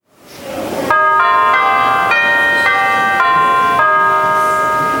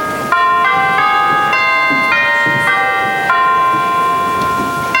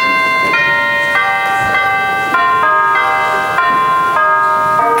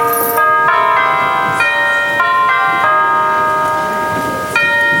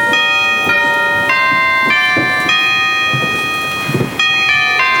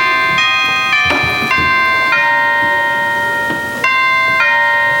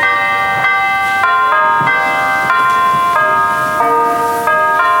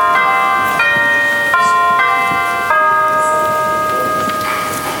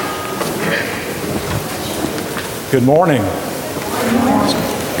Good morning.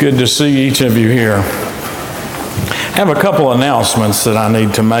 Good to see each of you here. I have a couple announcements that I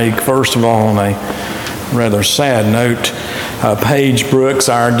need to make. First of all, on a rather sad note, Paige Brooks,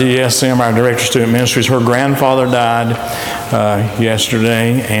 our DSM, our Director of Student Ministries, her grandfather died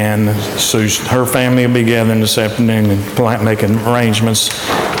yesterday, and so her family will be gathering this afternoon and making arrangements.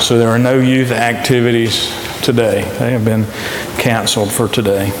 So there are no youth activities today. They have been canceled for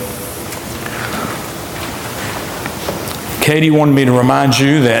today. Katie wanted me to remind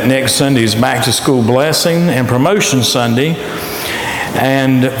you that next Sunday is Back to School Blessing and Promotion Sunday,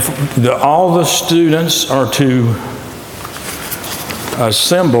 and all the students are to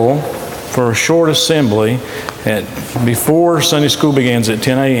assemble for a short assembly before Sunday school begins at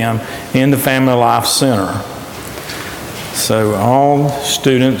 10 a.m. in the Family Life Center. So all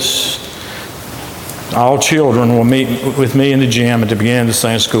students, all children will meet with me in the gym at the beginning of the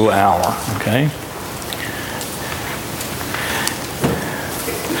Sunday school hour, okay?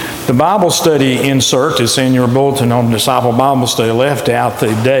 The Bible study insert is in your bulletin on Disciple Bible Study. Left out the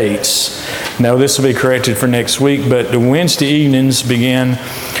dates. Now, this will be corrected for next week, but the Wednesday evenings begin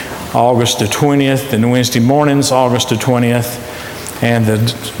August the 20th, and the Wednesday mornings, August the 20th, and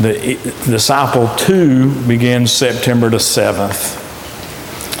the Disciple 2 begins September the 7th.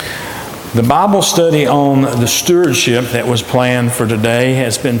 The Bible study on the stewardship that was planned for today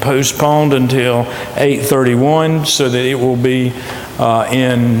has been postponed until 8:31 so that it will be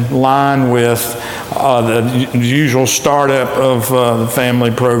in line with the usual startup of the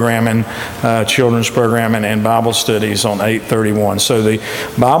family program and children's program and Bible studies on 8:31. So the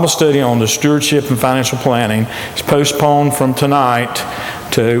Bible study on the stewardship and financial planning is postponed from tonight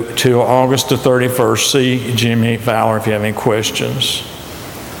to August the 31st. See Jimmy Fowler if you have any questions.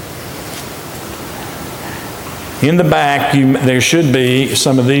 In the back, there should be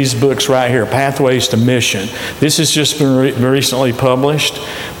some of these books right here, Pathways to Mission. This has just been recently published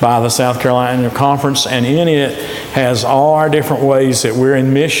by the South Carolina Conference, and in it has all our different ways that we're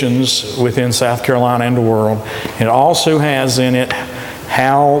in missions within South Carolina and the world. It also has in it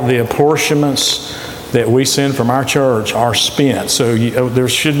how the apportionments that we send from our church are spent. So there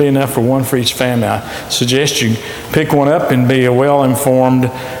should be enough for one for each family. I suggest you pick one up and be a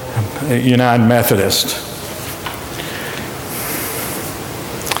well-informed United Methodist.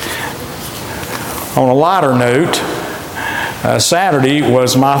 On a lighter note, Saturday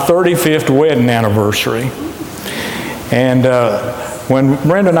was my 35th wedding anniversary. And when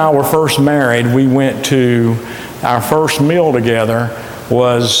Brenda and I were first married, we went to, our first meal together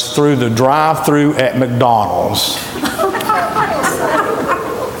was through the drive-thru at McDonald's.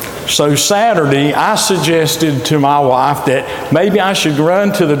 So Saturday, I suggested to my wife that maybe I should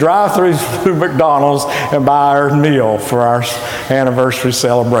run to the drive-thru through McDonald's and buy her a meal for our anniversary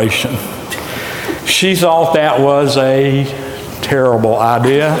celebration. She thought that was a terrible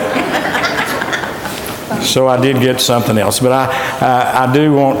idea, so I did get something else. But I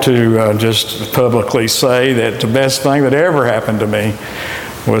do want to just publicly say that the best thing that ever happened to me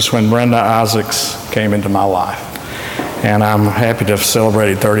was when Brenda Isaacs came into my life. And I'm happy to have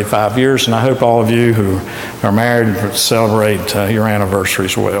celebrated 35 years, and I hope all of you who are married celebrate your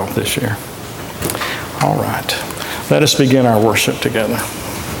anniversaries well this year. All right, let us begin our worship together.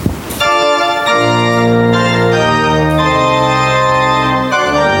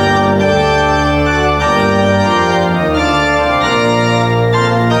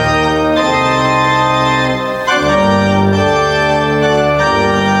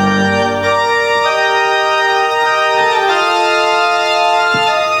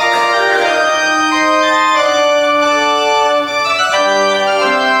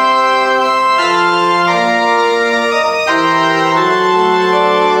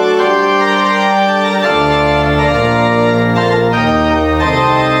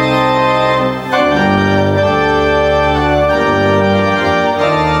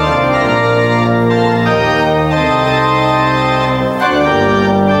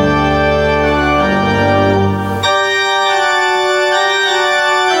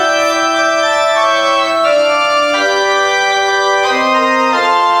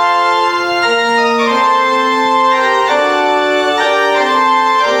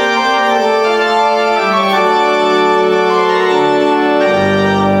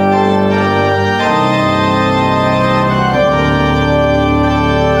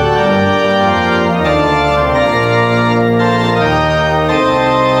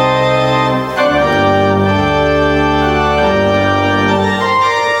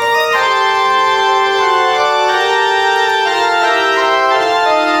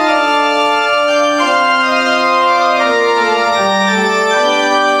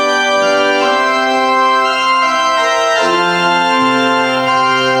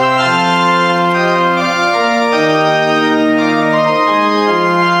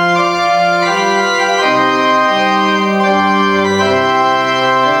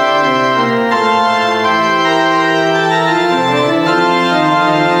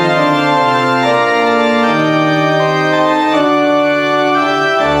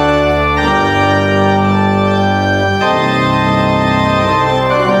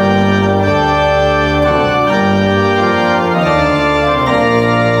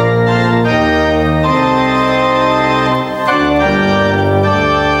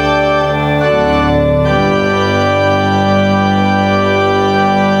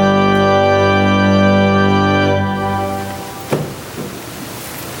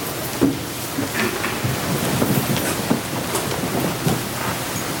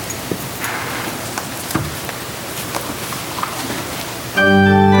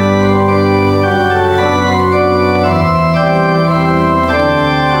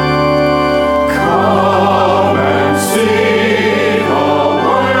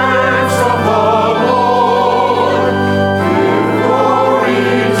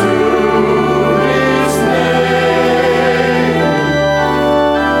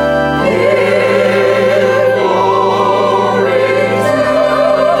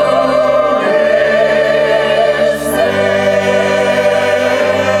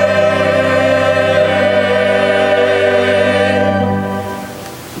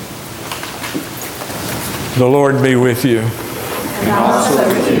 The Lord be with you. And also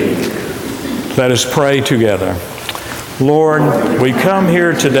with you. Let us pray together. Lord, we come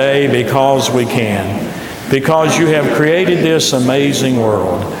here today because we can, because you have created this amazing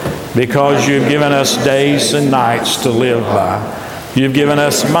world, because you've given us days and nights to live by. You've given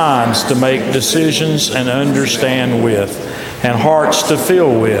us minds to make decisions and understand with, and hearts to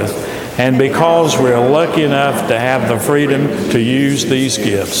feel with, and because we're lucky enough to have the freedom to use these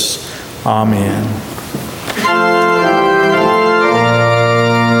gifts. Amen.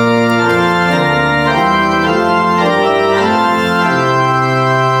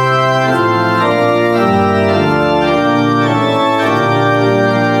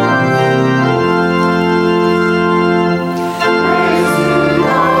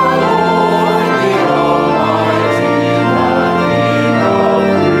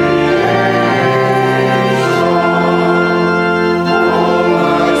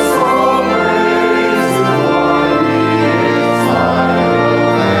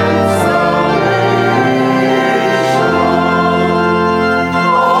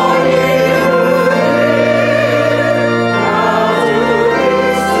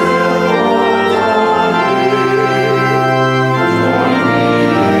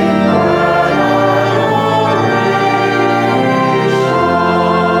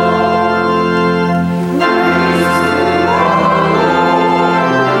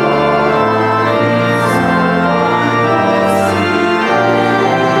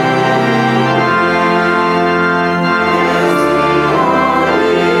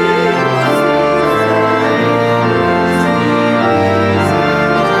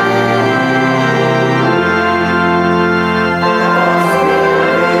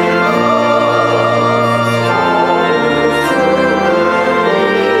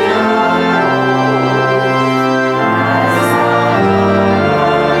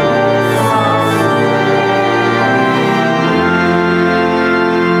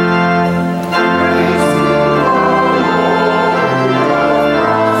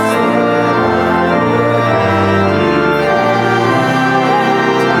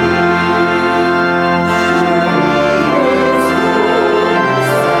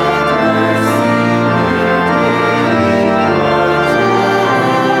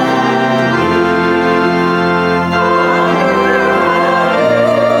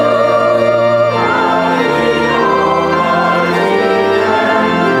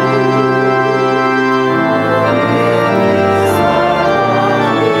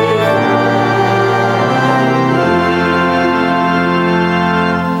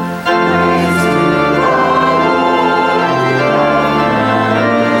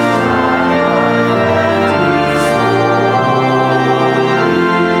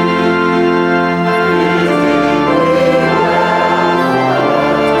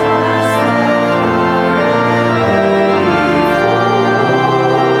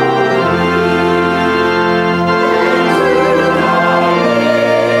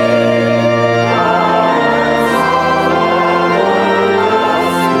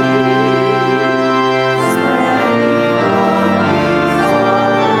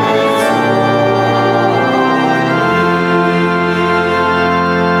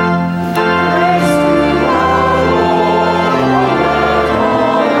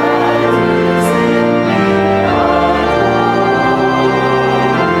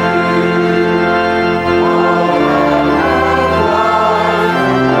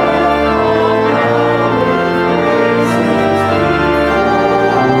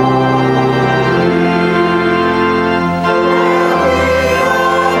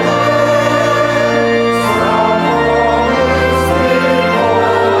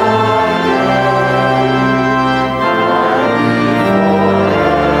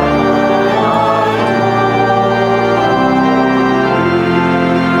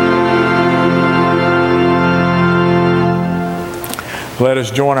 Let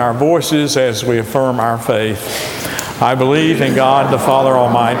us join our voices as we affirm our faith. I believe in God the Father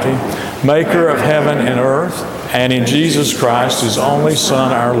Almighty, maker of heaven and earth, and in Jesus Christ, his only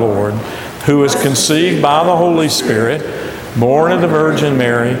Son, our Lord, who was conceived by the Holy Spirit, born of the Virgin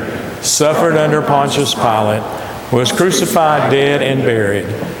Mary, suffered under Pontius Pilate, was crucified, dead, and buried.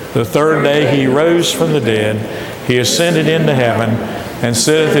 The third day he rose from the dead. He ascended into heaven and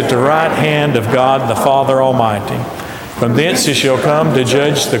sitteth at the right hand of God the Father Almighty. From thence he shall come to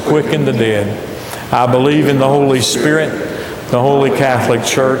judge the quick and the dead. I believe in the Holy Spirit, the Holy Catholic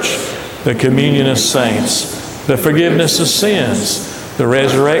Church, the communion of saints, the forgiveness of sins, the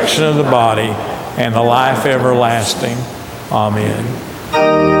resurrection of the body, and the life everlasting. Amen.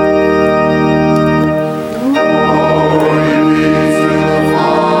 Glory be to the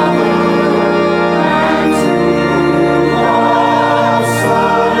Father, and to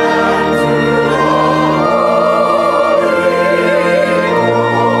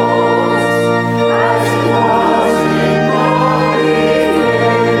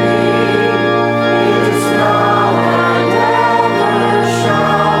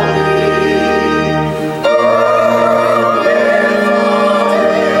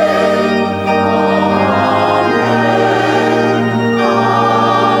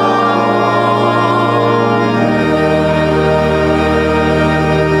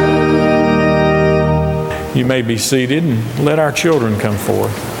may be seated and let our children come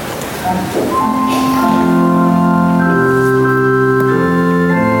forward.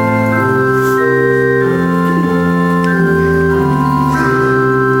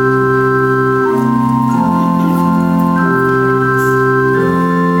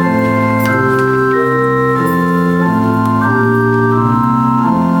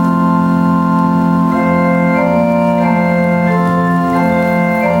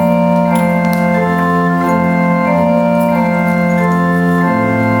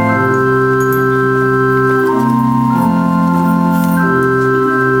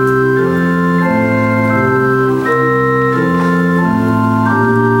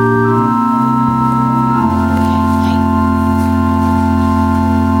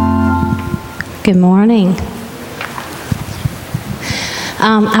 Good morning.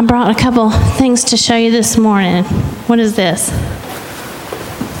 I brought a couple things to show you this morning. What is this?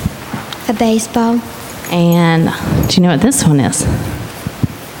 A baseball. And do you know what this one is?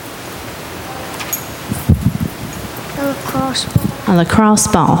 A lacrosse ball. A lacrosse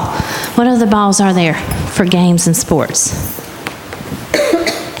ball. What other balls are there for games and sports?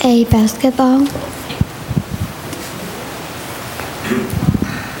 A basketball.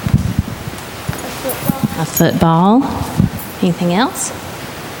 A football. Anything else?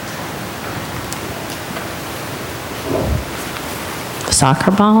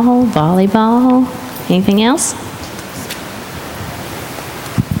 Soccer ball, volleyball. Anything else?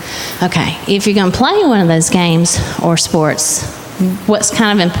 Okay, if you're going to play one of those games or sports, what's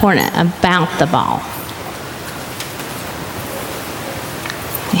kind of important about the ball?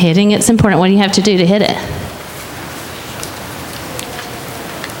 Hitting it's important. What do you have to do to hit it?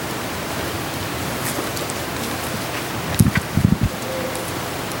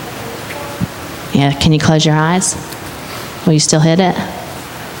 Yeah, can you close your eyes? Will you still hit it?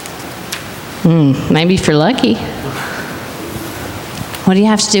 Maybe if you're lucky. What do you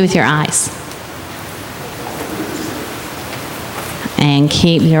have to do with your eyes? And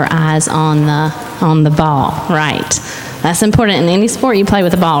keep your eyes on the ball, right? That's important in any sport you play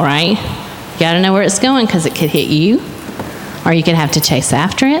with a ball, right? You got to know where it's going because it could hit you, or you could have to chase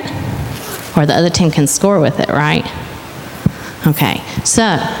after it, or the other team can score with it, right? Okay,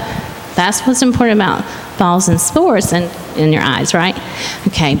 so that's what's important about balls in sports and in your eyes, right?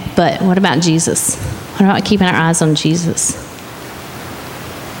 Okay, but what about Jesus? What about keeping our eyes on Jesus?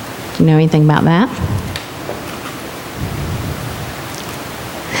 Do you know anything about that?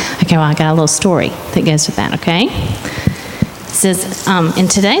 Okay, well, I got a little story that goes with that, okay? It says, in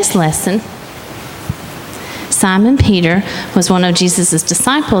today's lesson, Simon Peter was one of Jesus'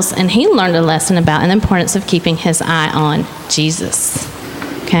 disciples, and he learned a lesson about the importance of keeping his eye on Jesus.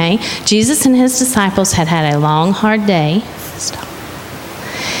 Okay? Jesus and his disciples had had a long, hard day.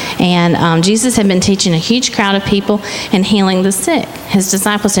 And Jesus had been teaching a huge crowd of people and healing the sick. His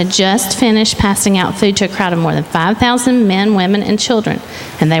disciples had just finished passing out food to a crowd of more than 5,000 men, women, and children,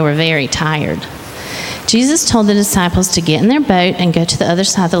 and they were very tired. Jesus told the disciples to get in their boat and go to the other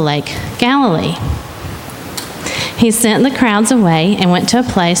side of the lake, Galilee. He sent the crowds away and went to a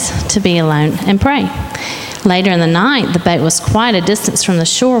place to be alone and pray. Later in the night, the boat was quite a distance from the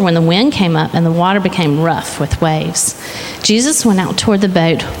shore when the wind came up and the water became rough with waves. Jesus went out toward the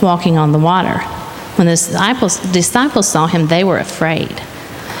boat, walking on the water. When the disciples saw him, they were afraid.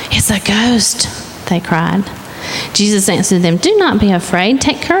 "It's a ghost," they cried. Jesus answered them, "Do not be afraid.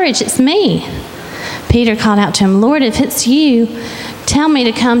 Take courage. It's me." Peter called out to him, "Lord, if it's you, tell me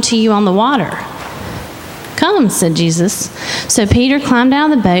to come to you on the water." "Come," said Jesus. So Peter climbed out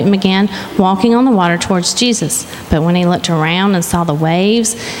of the boat and began walking on the water towards Jesus. But when he looked around and saw the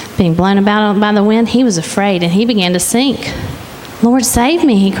waves being blown about by the wind, he was afraid and he began to sink. "Lord, save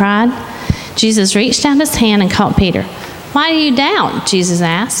me," he cried. Jesus reached out his hand and caught Peter. "Why do you doubt?" Jesus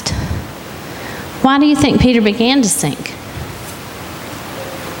asked. Why do you think Peter began to sink?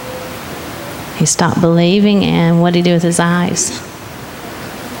 He stopped believing, and what did he do with his eyes?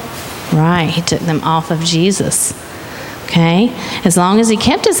 Right, he took them off of Jesus. Okay? As long as he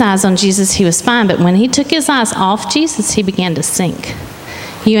kept his eyes on Jesus, he was fine. But when he took his eyes off Jesus, he began to sink.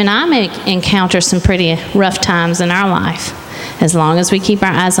 You and I may encounter some pretty rough times in our life. As long as we keep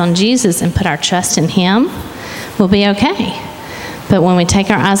our eyes on Jesus and put our trust in him, we'll be okay. But when we take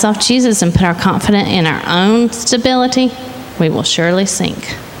our eyes off Jesus and put our confidence in our own stability, we will surely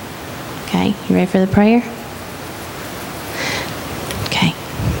sink. Okay? You ready for the prayer? Okay.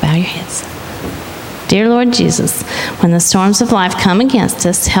 Bow your heads. Dear Lord Jesus, when the storms of life come against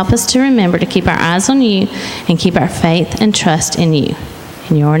us, help us to remember to keep our eyes on you and keep our faith and trust in you.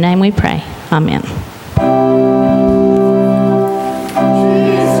 In your name we pray. Amen.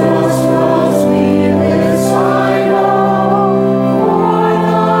 Jesus was me inside.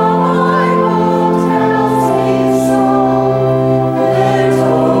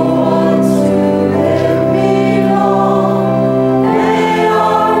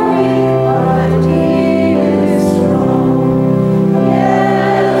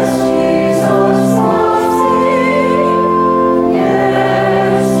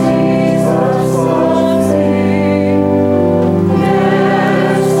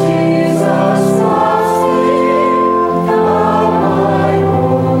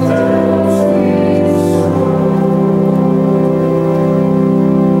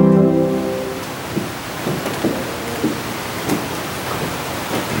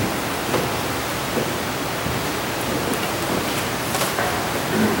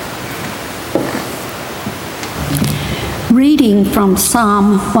 Reading from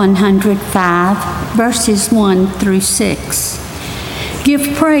Psalm 105, verses 1 through 6.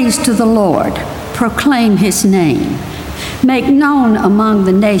 Give praise to the Lord, proclaim his name. Make known among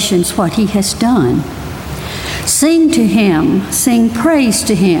the nations what he has done. Sing to him, sing praise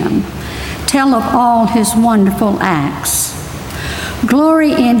to him. Tell of all his wonderful acts.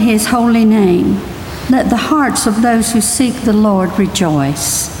 Glory in his holy name. Let the hearts of those who seek the Lord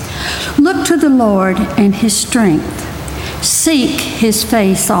rejoice. Look to the Lord and his strength. Seek his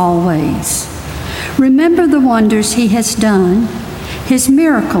face always. Remember the wonders he has done, his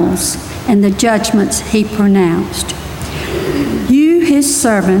miracles, and the judgments he pronounced. You, his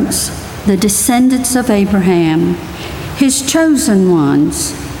servants, the descendants of Abraham, his chosen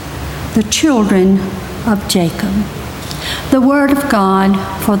ones, the children of Jacob. The word of God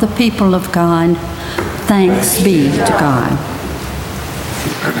for the people of God. Thanks be to God.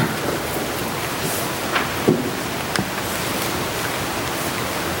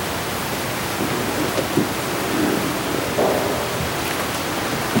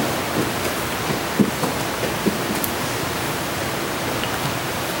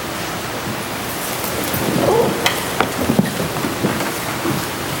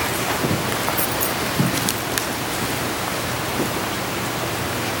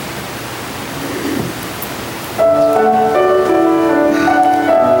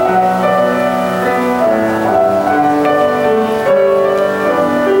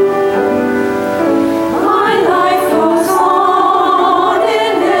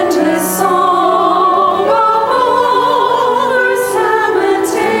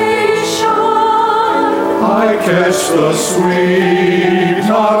 Catch the sweet,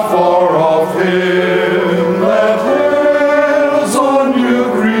 not far off hymn that hails on new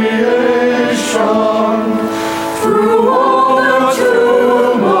creation. Through all the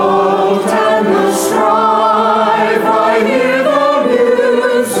tumult and the strife, I hear the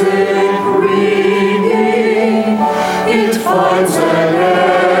music ringing. It finds an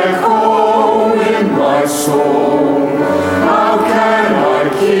echo in my soul. How can I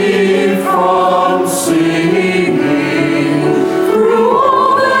keep from singing?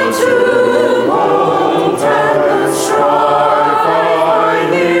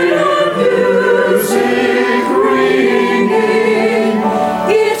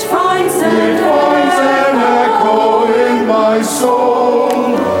 Soul,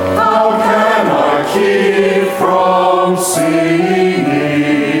 how can I keep from singing?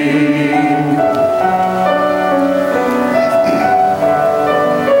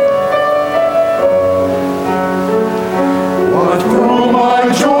 What will my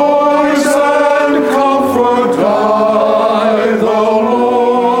joys and comfort die? The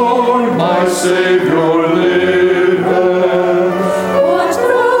Lord, my Savior, liveth. What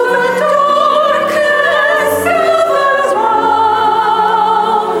through the darkness gathers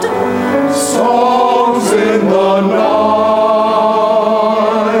round? Songs in the night,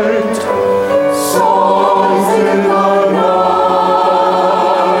 songs in the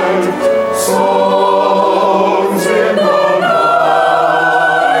night, songs in the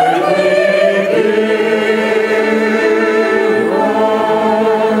night we give.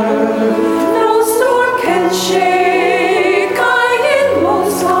 No storm can shake my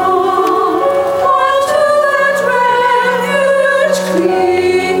inmost heart, while to that refuge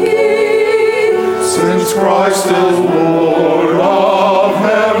clinging. Since Christ is Lord of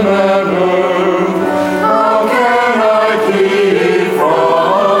heaven and earth, how can I keep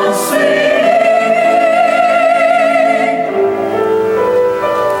from singing?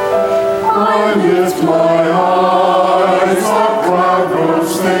 I lift my eyes, the cloud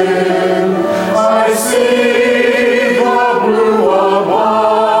grows thin. I see the blue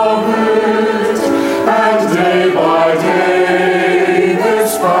above it, and day by day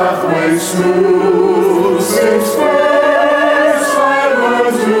this pathway smooth. Since first I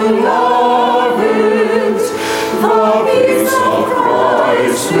learned to love it, the peace of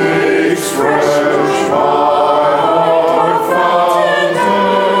Christ makes fresh my heart fountain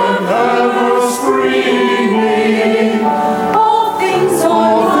ever springing. All things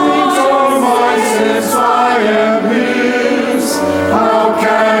All are things are mine since I am his. How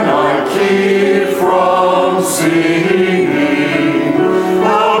can I keep from singing?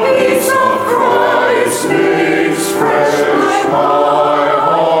 The peace of Christ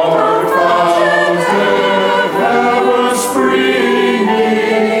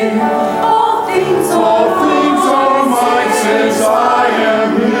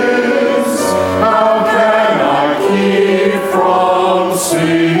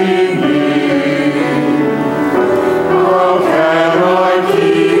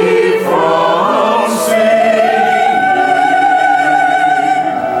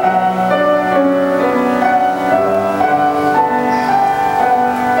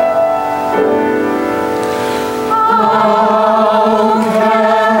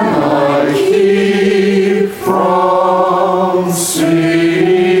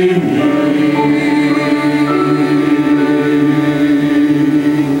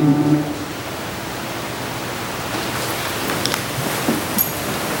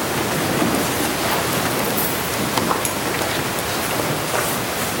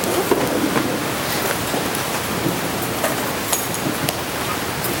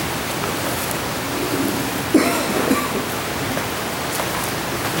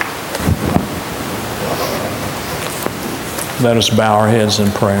Let us bow our heads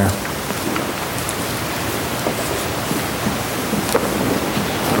in prayer.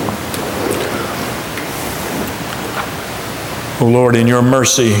 O Lord, in your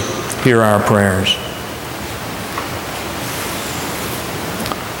mercy, hear our prayers.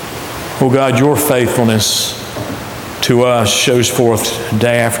 O God, your faithfulness to us shows forth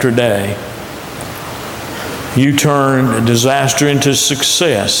day after day. You turn disaster into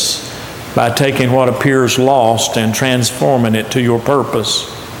success by taking what appears lost and transforming it to your purpose.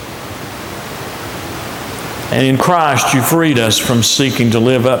 And in Christ, you freed us from seeking to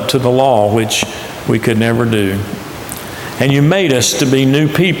live up to the law, which we could never do. And you made us to be new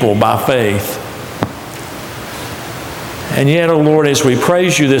people by faith. And yet, O Lord, as we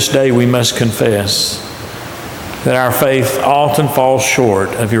praise you this day, we must confess that our faith often falls short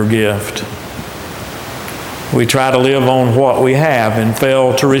of your gift. We try to live on what we have and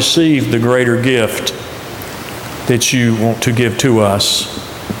fail to receive the greater gift that you want to give to us.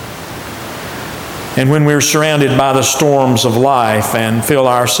 And when we're surrounded by the storms of life and feel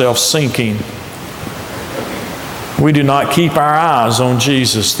ourselves sinking, we do not keep our eyes on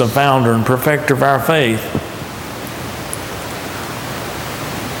Jesus, the founder and perfecter of our faith.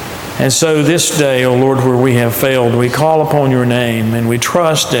 And so this day, O Lord, where we have failed, we call upon your name and we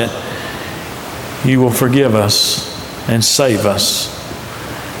trust that you will forgive us and save us.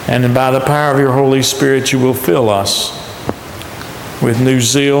 And by the power of your Holy Spirit, you will fill us with new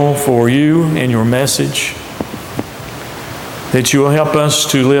zeal for you and your message, that you will help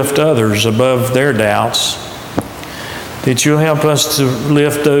us to lift others above their doubts, that you'll help us to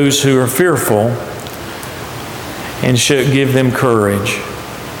lift those who are fearful and give them courage.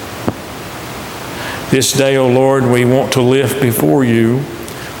 This day, O Lord, we want to lift before you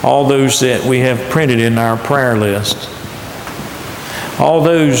all those that we have printed in our prayer list, all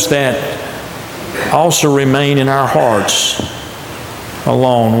those that also remain in our hearts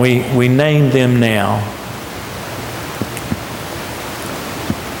alone. We name them now.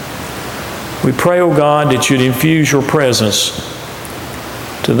 We pray, O God, that you'd infuse your presence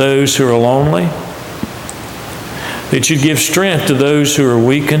to those who are lonely, that you'd give strength to those who are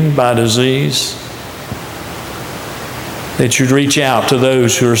weakened by disease, that you'd reach out to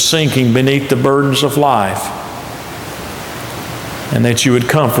those who are sinking beneath the burdens of life, and that you would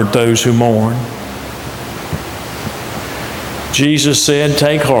comfort those who mourn. Jesus said,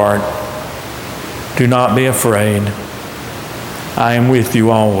 "Take heart, do not be afraid. I am with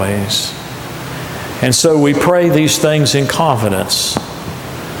you always." And so we pray these things in confidence,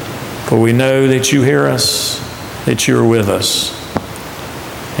 for we know that you hear us, that you're with us.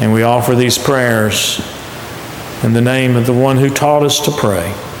 And we offer these prayers in the name of the one who taught us to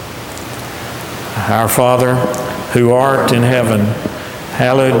pray. Our Father, who art in heaven,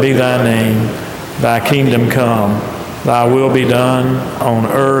 hallowed be thy name. Thy kingdom come, thy will be done on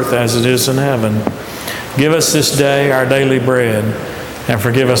earth as it is in heaven. Give us this day our daily bread, and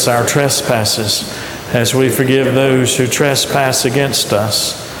forgive us our trespasses, as we forgive those who trespass against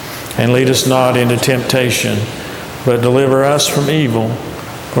us. And lead us not into temptation, but deliver us from evil.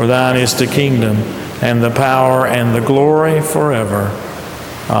 For thine is the kingdom, and the power, and the glory forever.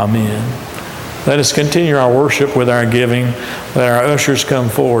 Amen. Let us continue our worship with our giving. Let our ushers come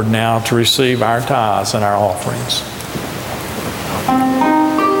forward now to receive our tithes and our offerings.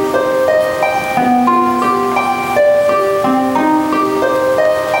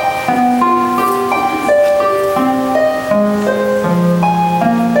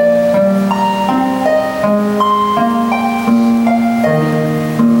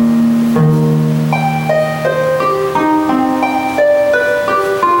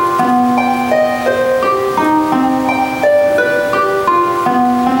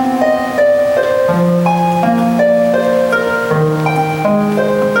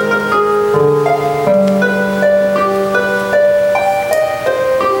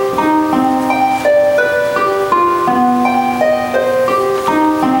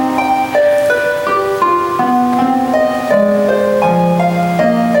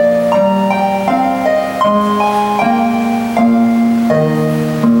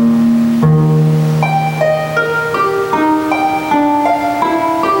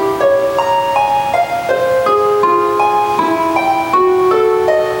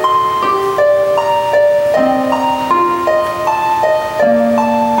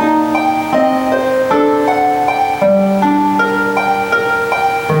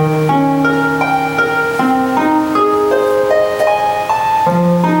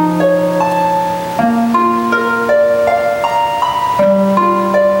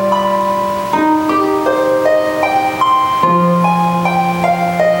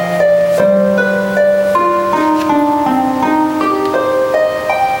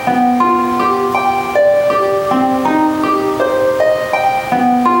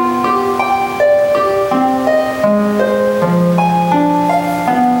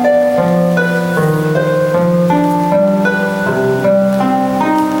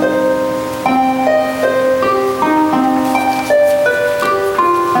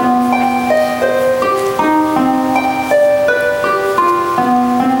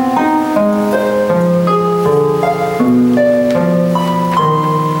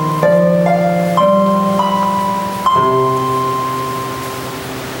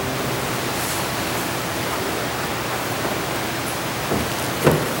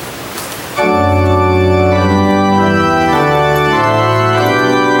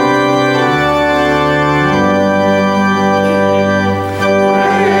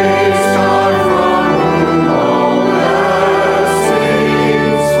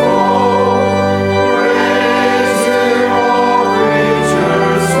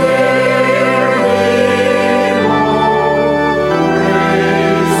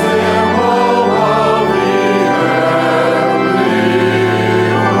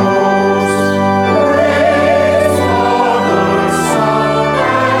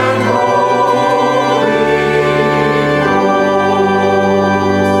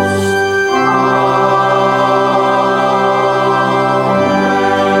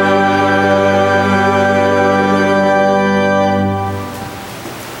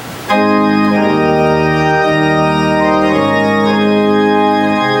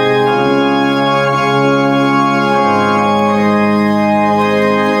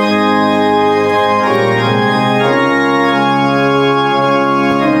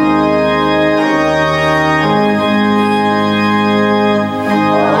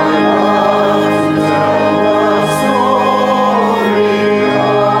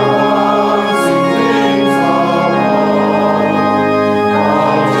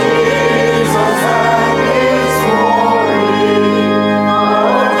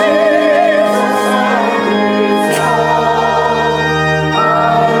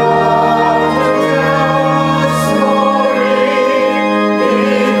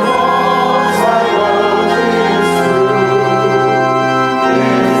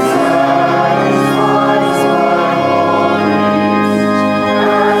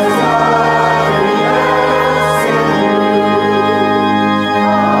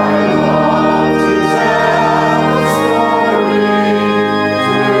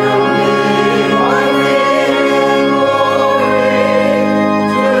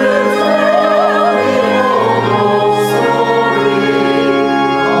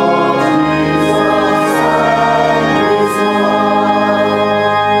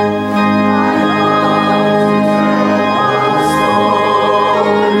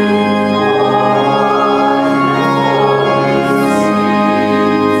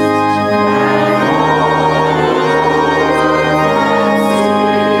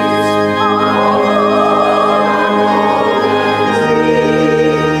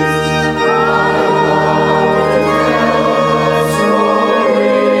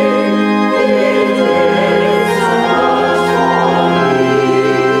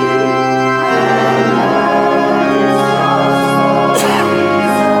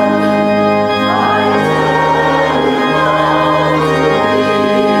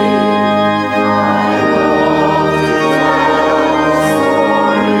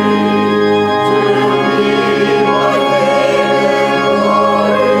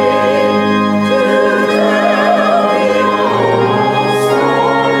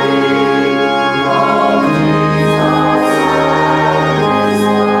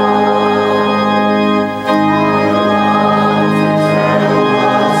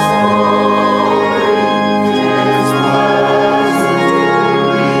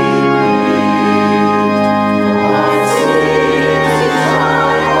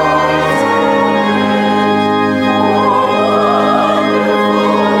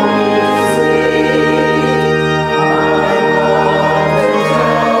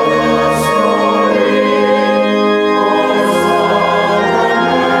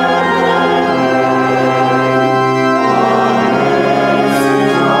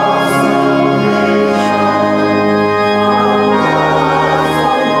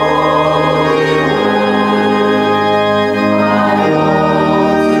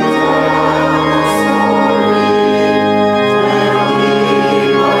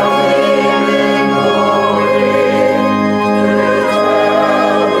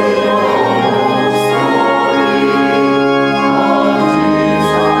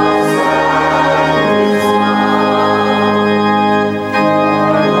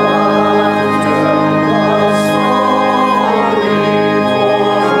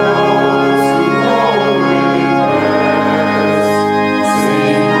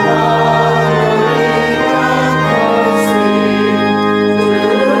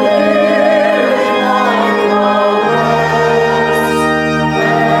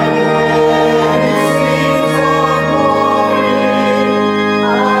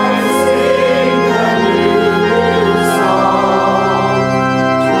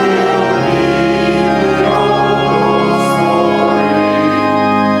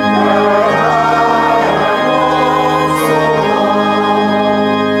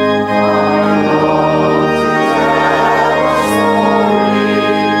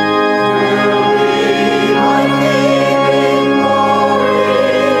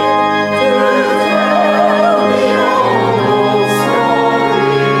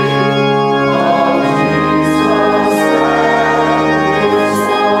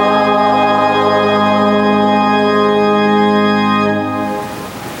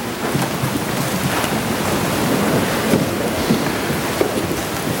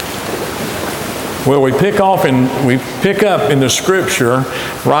 Well, we pick up in the scripture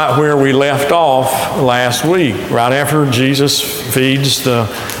right where we left off last week, right after Jesus feeds the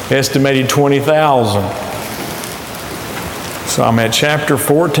estimated 20,000. So I'm at chapter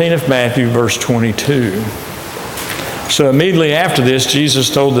 14 of Matthew, verse 22. So immediately after this,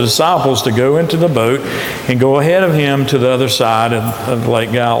 Jesus told the disciples to go into the boat and go ahead of him to the other side of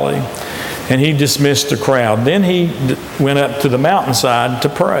Lake Galilee. And he dismissed the crowd. Then he went up to the mountainside to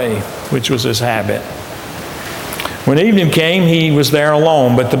pray, which was his habit. When evening came, he was there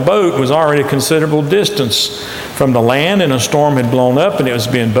alone, but the boat was already a considerable distance from the land, and a storm had blown up, and it was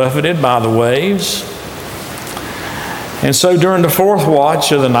being buffeted by the waves. And so during the fourth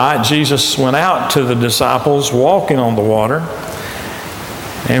watch of the night, Jesus went out to the disciples walking on the water.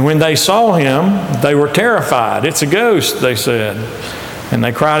 And when they saw him, they were terrified. "It's a ghost," they said. And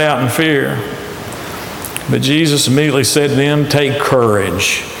they cried out in fear. But Jesus immediately said to them, "Take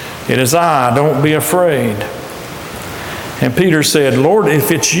courage. It is I. Don't be afraid." And Peter said, "Lord, if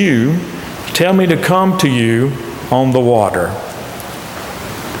it's you, tell me to come to you on the water."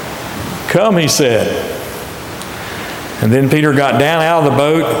 "Come," he said. And then Peter got down out of the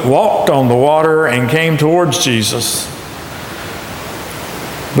boat, walked on the water, and came towards Jesus.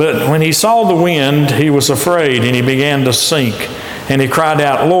 But when he saw the wind, he was afraid, and he began to sink. And he cried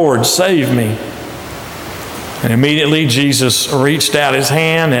out, "Lord, save me." And immediately Jesus reached out his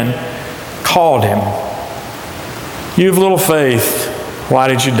hand and called him. "You have little faith, why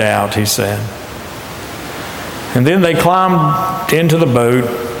did you doubt?" he said. And then they climbed into the boat,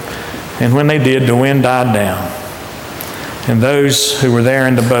 and when they did, the wind died down. And those who were there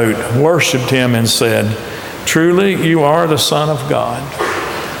in the boat worshiped him and said, "Truly you are the Son of God."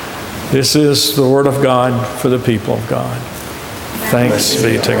 This is the word of God for the people of God. Thanks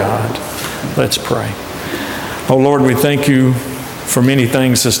be to God. Let's pray. Oh Lord, we thank you for many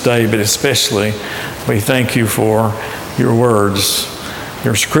things this day, but especially we thank you for your words,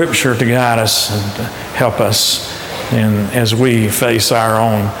 your scripture to guide us and to help us as we face our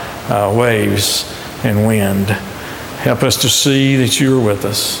own waves and wind. Help us to see that you are with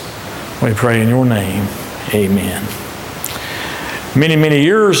us. We pray in your name. Amen. Many, many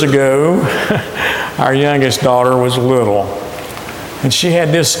years ago, our youngest daughter was little. And she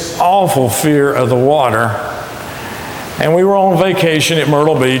had this awful fear of the water. And we were on vacation at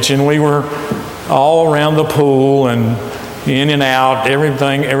Myrtle Beach, and we were all around the pool and in and out,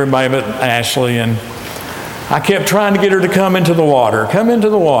 everybody but Ashley. And I kept trying to get her to come into the water. "Come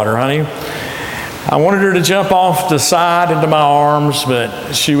into the water, honey." I wanted her to jump off the side into my arms, but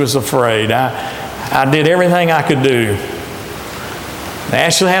she was afraid. I did everything I could do.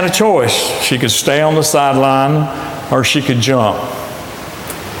 Ashley had a choice. She could stay on the sideline or she could jump.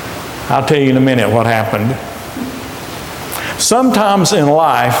 I'll tell you in a minute what happened. Sometimes in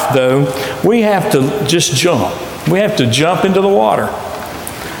life, though, we have to just jump. We have to jump into the water.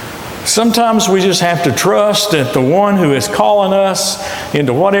 Sometimes we just have to trust that the one who is calling us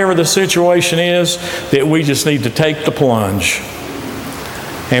into whatever the situation is, that we just need to take the plunge.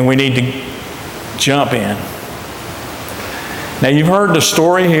 And we need to jump in. Now, you've heard the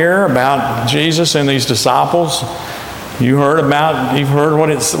story here about Jesus and these disciples. You've heard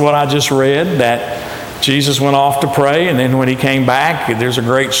what I just read, that Jesus went off to pray, and then when he came back, there's a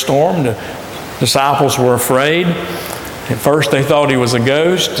great storm. The disciples were afraid. At first they thought he was a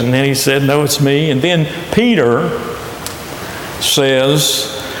ghost, and then he said, "No, it's me." And then Peter says,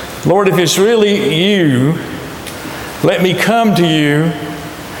 "Lord, if it's really you, let me come to you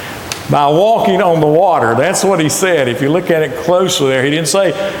by walking on the water." That's what he said. If you look at it closely there, he didn't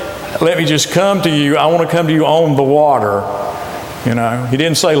say, "Let me just come to you. I want to come to you on the water." You know, he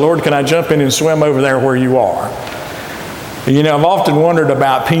didn't say, "Lord, can I jump in and swim over there where you are?" You know, I've often wondered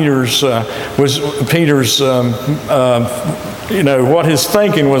about what his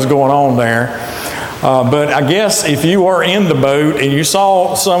thinking was going on there. But I guess if you were in the boat and you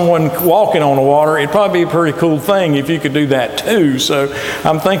saw someone walking on the water, it'd probably be a pretty cool thing if you could do that too. So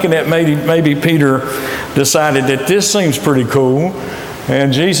I'm thinking that maybe Peter decided that this seems pretty cool.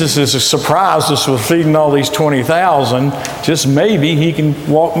 And Jesus has surprised us with feeding all these 20,000. Just maybe he can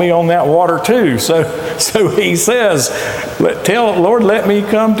walk me on that water too. So he says, "Lord, let me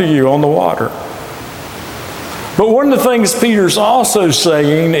come to you on the water." But one of the things Peter's also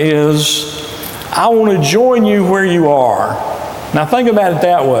saying is, "I want to join you where you are." Now think about it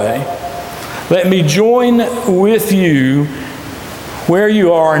that way. Let me join with you where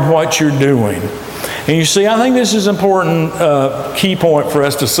you are and what you're doing. And you see, I think this is an important key point for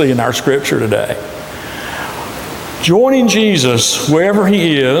us to see in our scripture today. Joining Jesus wherever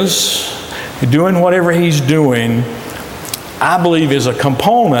he is, doing whatever he's doing, I believe is a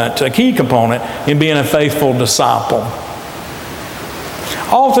component, a key component in being a faithful disciple.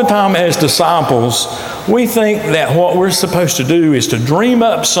 Oftentimes as disciples, we think that what we're supposed to do is to dream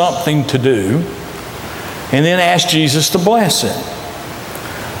up something to do and then ask Jesus to bless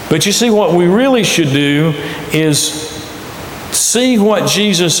it. But you see, what we really should do is see what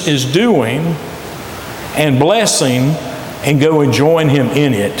Jesus is doing and blessing and go and join Him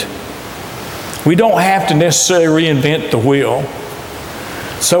in it. We don't have to necessarily reinvent the wheel.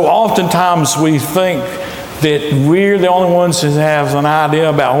 So oftentimes we think that we're the only ones that have an idea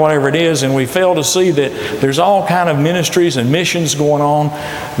about whatever it is, and we fail to see that there's all kind of ministries and missions going on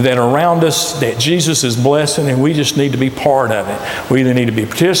that are around us that Jesus is blessing, and we just need to be part of it. We either need to be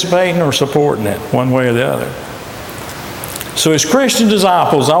participating or supporting it, one way or the other. So as Christian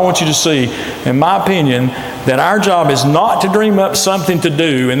disciples, I want you to see, in my opinion, that our job is not to dream up something to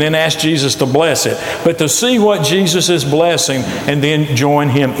do and then ask Jesus to bless it, but to see what Jesus is blessing and then join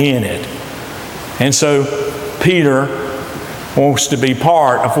Him in it. And so Peter wants to be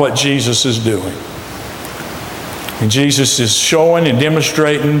part of what Jesus is doing. And Jesus is showing and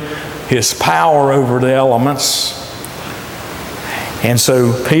demonstrating His power over the elements. And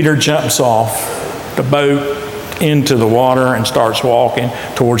so Peter jumps off the boat into the water and starts walking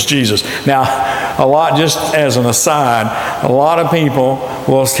towards Jesus. Now, just as an aside, a lot of people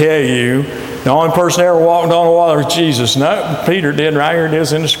will tell you the only person ever walked on the water was Jesus. No, Peter did. Right here it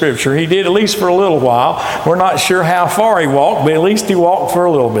is in the Scripture. He did, at least for a little while. We're not sure how far he walked, but at least he walked for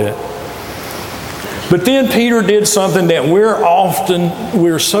a little bit. But then Peter did something that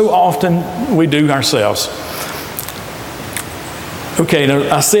we do ourselves. Okay,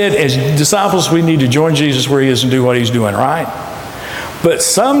 now I said as disciples we need to join Jesus where He is and do what He's doing, right? But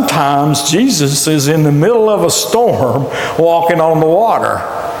sometimes Jesus is in the middle of a storm walking on the water.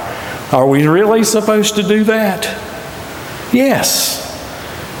 Are we really supposed to do that? Yes,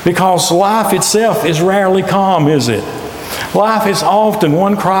 because life itself is rarely calm, is it? Life is often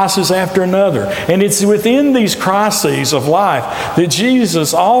one crisis after another. And it's within these crises of life that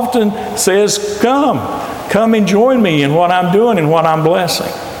Jesus often says, come and join me in what I'm doing and what I'm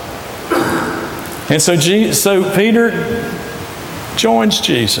blessing. And so Peter joins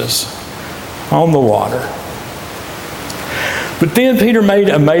Jesus on the water. But then Peter made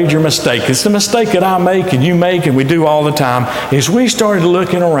a major mistake. It's the mistake that I make and you make and we do all the time, is we started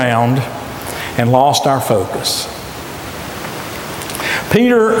looking around and lost our focus.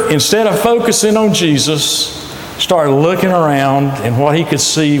 Peter, instead of focusing on Jesus, started looking around, and what he could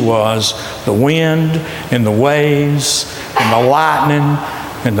see was the wind and the waves and the lightning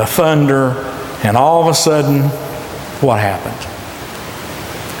and the thunder, and all of a sudden, what happened?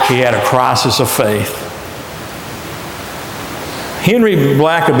 He had a crisis of faith. Henry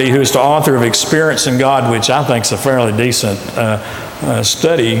Blackaby, who is the author of Experiencing God, which I think is a fairly decent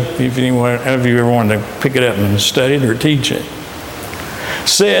study, if anyone of you ever wanted to pick it up and study it or teach it,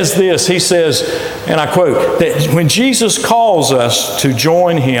 says this. He says, and I quote, that when Jesus calls us to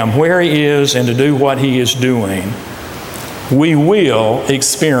join Him where He is and to do what He is doing, we will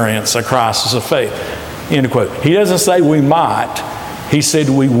experience a crisis of faith. End of quote. He doesn't say we might. He said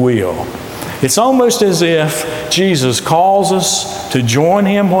we will. It's almost as if Jesus calls us to join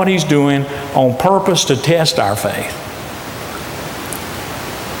Him what He's doing on purpose to test our faith.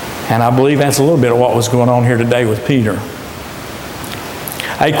 And I believe that's a little bit of what was going on here today with Peter.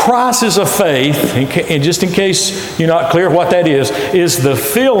 A crisis of faith, and just in case you're not clear what that is the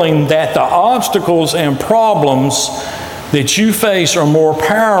feeling that the obstacles and problems that you face are more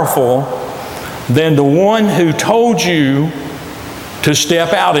powerful than the one who told you to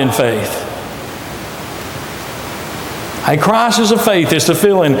step out in faith. A crisis of faith is the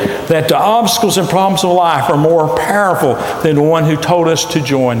feeling that the obstacles and problems of life are more powerful than the one who told us to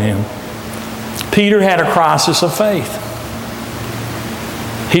join Him. Peter had a crisis of faith.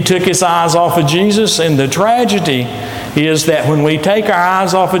 He took his eyes off of Jesus, and the tragedy is that when we take our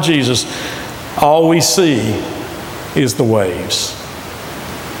eyes off of Jesus, all we see is the waves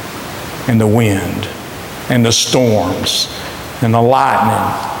and the wind and the storms and the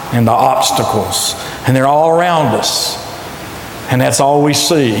lightning and the obstacles, and they're all around us. And that's all we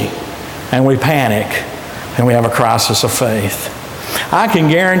see, and we panic, and we have a crisis of faith. I can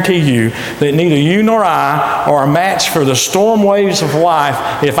guarantee you that neither you nor I are a match for the storm waves of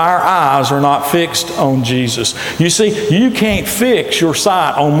life if our eyes are not fixed on Jesus. You see, you can't fix your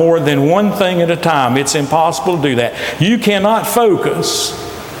sight on more than one thing at a time. It's impossible to do that. You cannot focus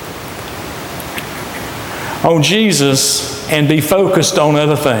on Jesus and be focused on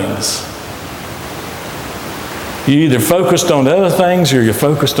other things. You either focused on other things or you're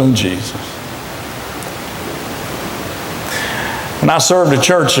focused on Jesus. When I served a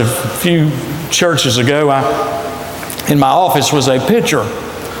church a few churches ago, in my office was a picture.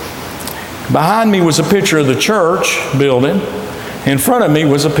 Behind me was a picture of the church building. In front of me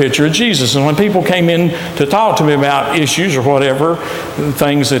was a picture of Jesus. And when people came in to talk to me about issues or whatever,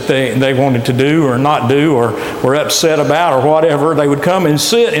 things that they wanted to do or not do or were upset about or whatever, they would come and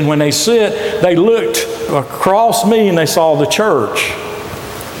sit. And when they sit, they looked across me and they saw the church.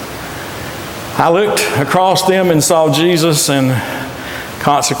 I looked across them and saw Jesus, and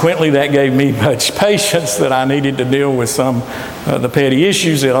consequently that gave me much patience that I needed to deal with some of the petty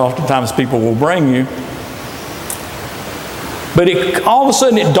issues that oftentimes people will bring you. But all of a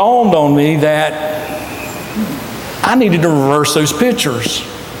sudden it dawned on me that I needed to reverse those pictures.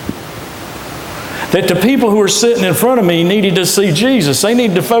 That the people who were sitting in front of me needed to see Jesus. They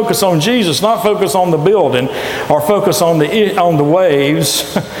needed to focus on Jesus, not focus on the building or focus on the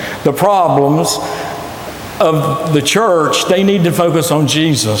waves, the problems of the church. They need to focus on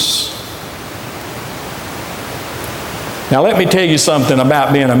Jesus. Now let me tell you something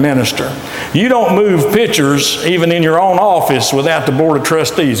about being a minister. You don't move pictures even in your own office without the Board of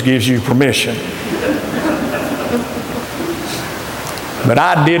Trustees gives you permission. But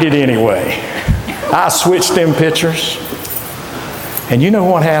I did it anyway. I switched them pictures. And you know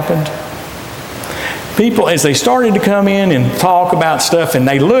what happened? People, as they started to come in and talk about stuff, and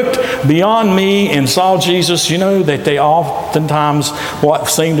they looked beyond me and saw Jesus, you know, that they oftentimes, what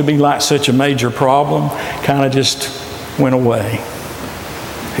seemed to be like such a major problem, kind of just went away.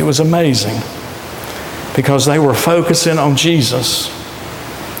 It was amazing because they were focusing on Jesus,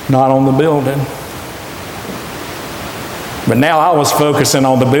 not on the building. But now I was focusing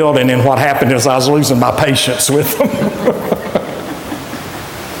on the building, and what happened is I was losing my patience with them.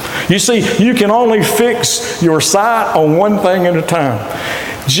 You see, you can only fix your sight on one thing at a time.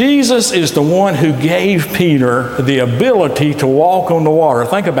 Jesus is the one who gave Peter the ability to walk on the water.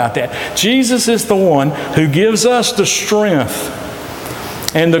 Think about that. Jesus is the one who gives us the strength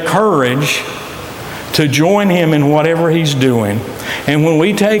and the courage to join him in whatever he's doing. And when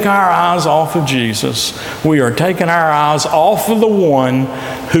we take our eyes off of Jesus, we are taking our eyes off of the one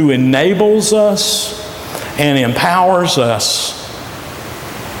who enables us and empowers us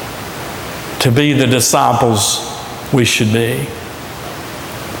to be the disciples we should be.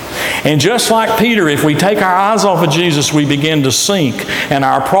 And just like Peter, if we take our eyes off of Jesus, we begin to sink, and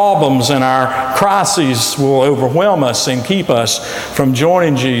our problems and our crises will overwhelm us and keep us from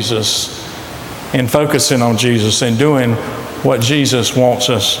joining Jesus and focusing on Jesus and doing what Jesus wants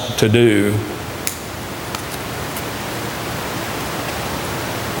us to do.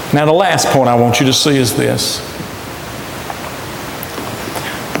 Now, the last point I want you to see is this.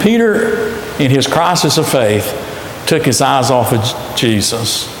 Peter, in his crisis of faith, took his eyes off of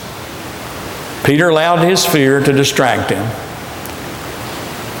Jesus. Peter allowed his fear to distract him.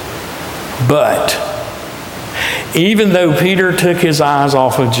 But even though Peter took his eyes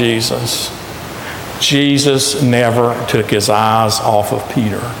off of Jesus, Jesus never took his eyes off of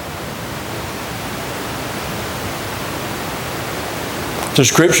Peter. The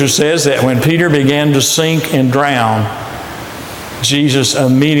scripture says that when Peter began to sink and drown, Jesus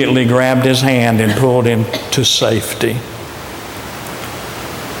immediately grabbed his hand and pulled him to safety.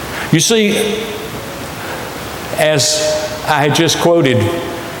 You see, as I had just quoted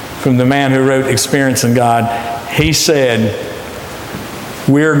from the man who wrote Experiencing God, he said,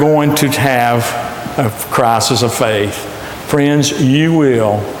 we're going to have a crisis of faith. Friends, you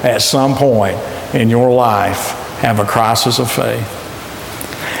will, at some point in your life, have a crisis of faith.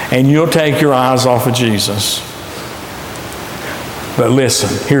 And you'll take your eyes off of Jesus. But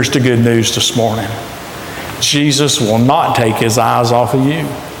listen, here's the good news this morning. Jesus will not take his eyes off of you.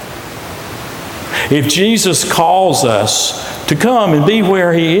 If Jesus calls us to come and be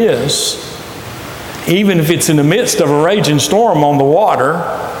where he is, even if it's in the midst of a raging storm on the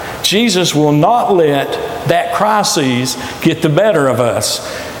water, Jesus will not let that crisis get the better of us.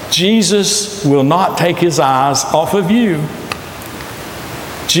 Jesus will not take his eyes off of you.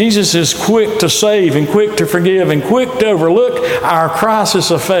 Jesus is quick to save and quick to forgive and quick to overlook our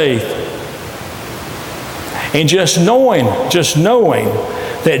crisis of faith. And just knowing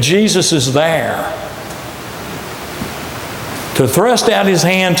that Jesus is there to thrust out his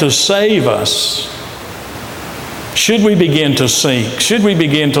hand to save us, should we begin to sink, should we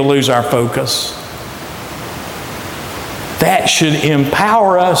begin to lose our focus, that should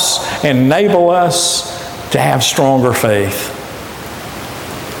empower us and enable us to have stronger faith.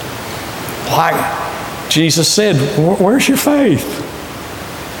 Like Jesus said, where's your faith?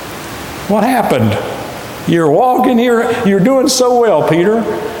 What happened? You're walking here, you're doing so well, Peter.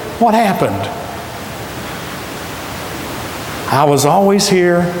 What happened? I was always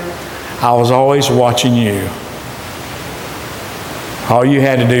here. I was always watching you. All you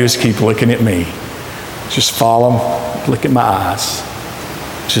had to do is keep looking at me. Just follow, look at my eyes.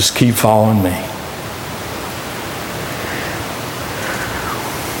 Just keep following me.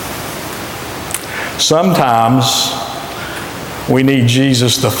 Sometimes we need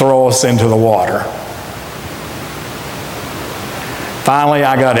Jesus to throw us into the water. Finally,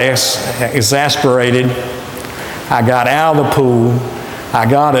 I got exasperated. I got out of the pool. I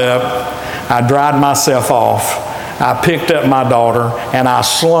got up. I dried myself off. I picked up my daughter and I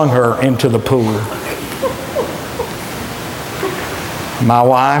slung her into the pool. My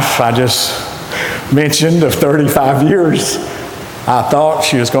wife, I just mentioned, of 35 years, I thought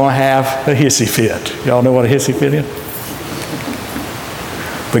she was going to have a hissy fit. Y'all know what a hissy fit is?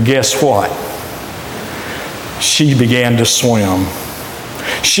 But guess what? She began to swim.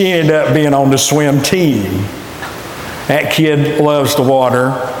 She ended up being on the swim team. That kid loves the water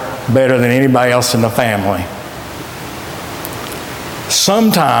better than anybody else in the family.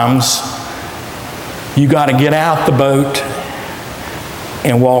 Sometimes you got to get out the boat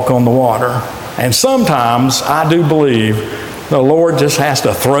and walk on the water. And sometimes I do believe the Lord just has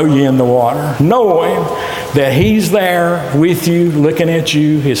to throw you in the water, knowing that He's there with you, looking at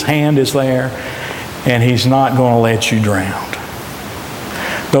you, His hand is there, and He's not going to let you drown.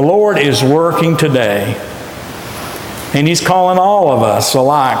 The Lord is working today, and He's calling all of us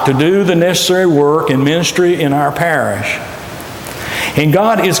alike to do the necessary work and ministry in our parish. And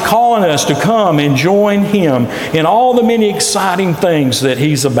God is calling us to come and join Him in all the many exciting things that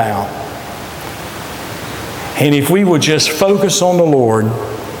He's about. And if we would just focus on the Lord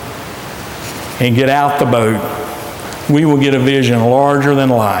and get out the boat, we will get a vision larger than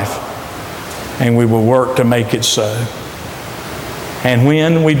life, and we will work to make it so. And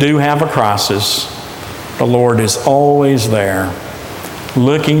when we do have a crisis, the Lord is always there,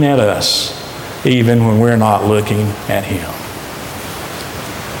 looking at us, even when we're not looking at Him.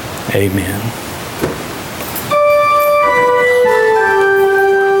 Amen. Amen.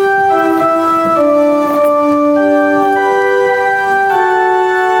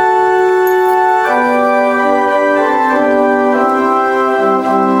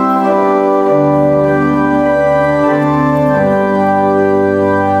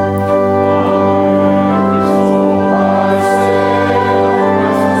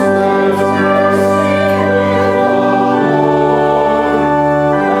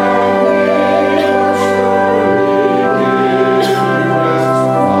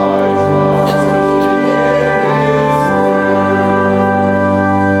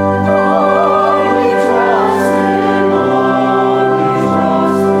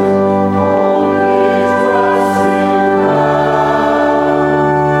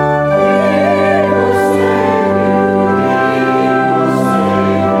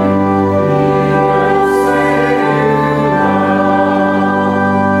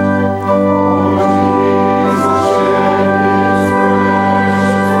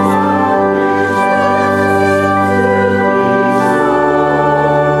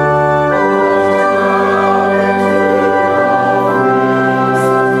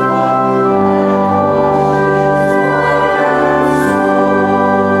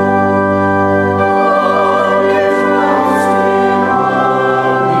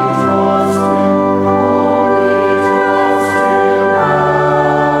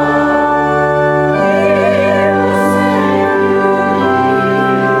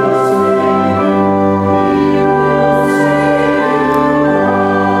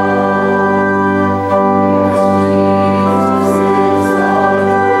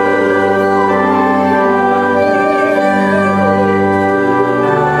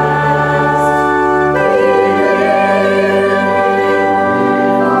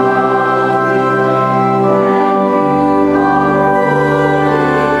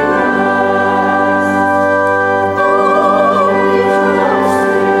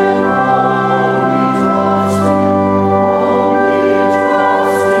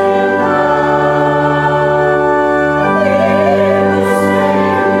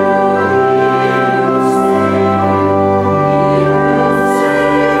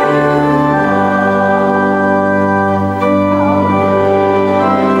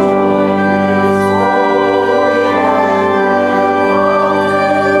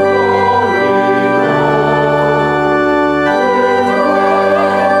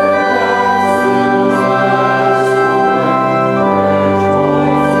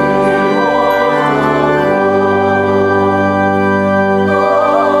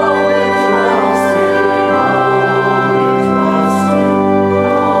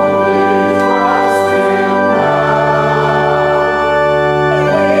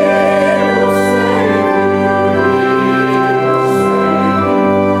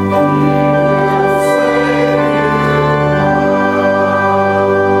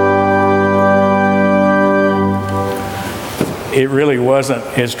 really wasn't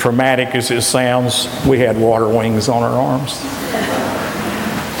as traumatic as it sounds. We had water wings on our arms.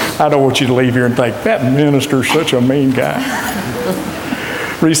 I don't want you to leave here and think, that minister's such a mean guy.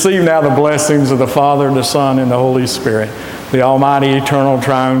 Receive now the blessings of the Father, the Son, and the Holy Spirit, the Almighty, eternal,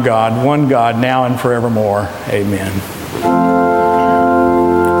 triune God, one God, now and forevermore. Amen.